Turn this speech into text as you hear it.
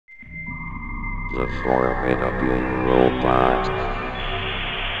The formidable robot.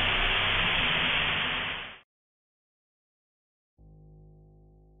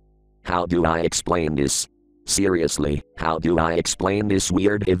 How do I explain this? Seriously, how do I explain this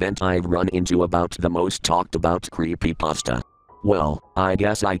weird event I've run into about the most talked about creepypasta? Well, I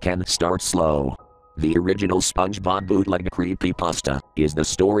guess I can start slow. The original SpongeBob Bootleg creepypasta is the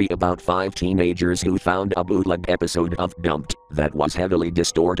story about 5 teenagers who found a bootleg episode of Dumped that was heavily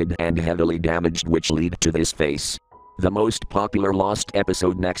distorted and heavily damaged, which lead to this face. The most popular lost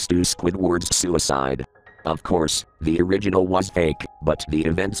episode next to Squidward's suicide. Of course, the original was fake, but the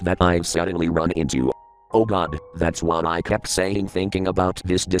events that I've suddenly run into. Oh god, that's what I kept saying thinking about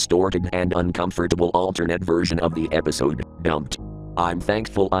this distorted and uncomfortable alternate version of the episode, Dumped. I'm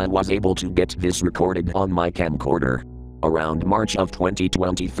thankful I was able to get this recorded on my camcorder. Around March of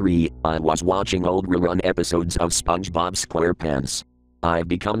 2023, I was watching old rerun episodes of SpongeBob SquarePants. I've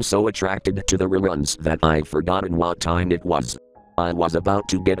become so attracted to the reruns that I've forgotten what time it was. I was about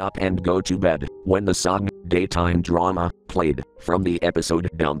to get up and go to bed when the song Daytime Drama played from the episode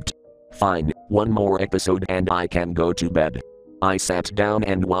Dumped. Fine, one more episode and I can go to bed. I sat down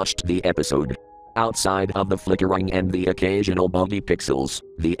and watched the episode. Outside of the flickering and the occasional buggy pixels,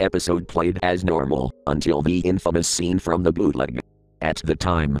 the episode played as normal until the infamous scene from the bootleg. At the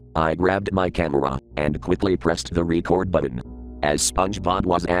time, I grabbed my camera and quickly pressed the record button. As SpongeBob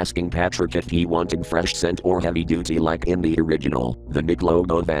was asking Patrick if he wanted fresh scent or heavy duty like in the original, the Nick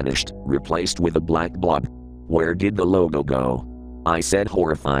logo vanished, replaced with a black blob. Where did the logo go? I said,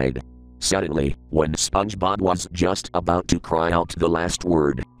 horrified. Suddenly, when SpongeBob was just about to cry out the last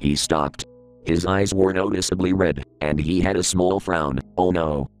word, he stopped. His eyes were noticeably red, and he had a small frown. Oh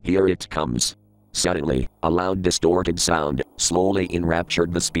no, here it comes. Suddenly, a loud distorted sound slowly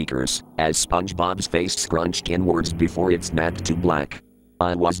enraptured the speakers, as SpongeBob's face scrunched inwards before it snapped to black.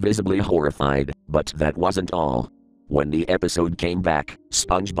 I was visibly horrified, but that wasn't all. When the episode came back,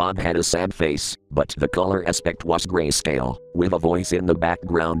 SpongeBob had a sad face, but the color aspect was grayscale, with a voice in the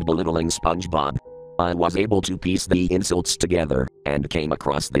background belittling SpongeBob. I was able to piece the insults together, and came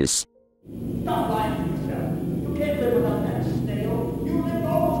across this. Stop lying to yourself. You can't live without that snail. You lived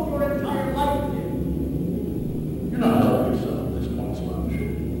almost your entire life with it. You're not helping yourself at this point, Sponge.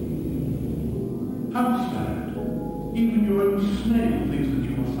 How sad. Even your own snail thinks that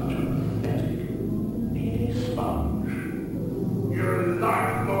you are such a pathetic, needy sponge. Your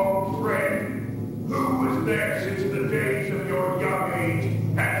lifelong friend, who was there since the days of your young age,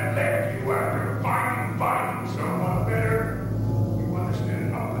 has left you after finding someone better. You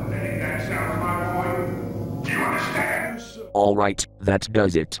understand how pathetic that sounds, my boy? Do you understand? Alright, that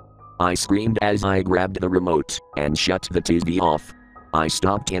does it. I screamed as I grabbed the remote and shut the TV off. I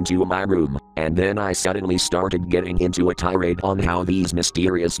stopped into my room, and then I suddenly started getting into a tirade on how these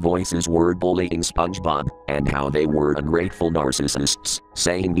mysterious voices were bullying SpongeBob, and how they were ungrateful narcissists,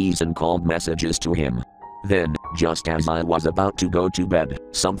 saying these uncalled messages to him. Then, just as I was about to go to bed,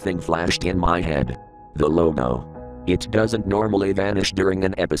 something flashed in my head. The logo. It doesn't normally vanish during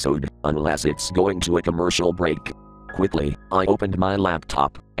an episode, unless it's going to a commercial break. Quickly, I opened my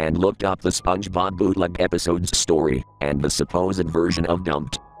laptop, and looked up the SpongeBob Bootleg episode's story, and the supposed version of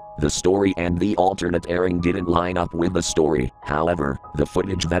Dumped. The story and the alternate airing didn't line up with the story, however, the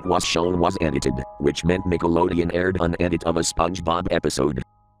footage that was shown was edited, which meant Nickelodeon aired an edit of a SpongeBob episode.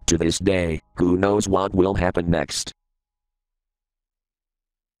 To this day, who knows what will happen next?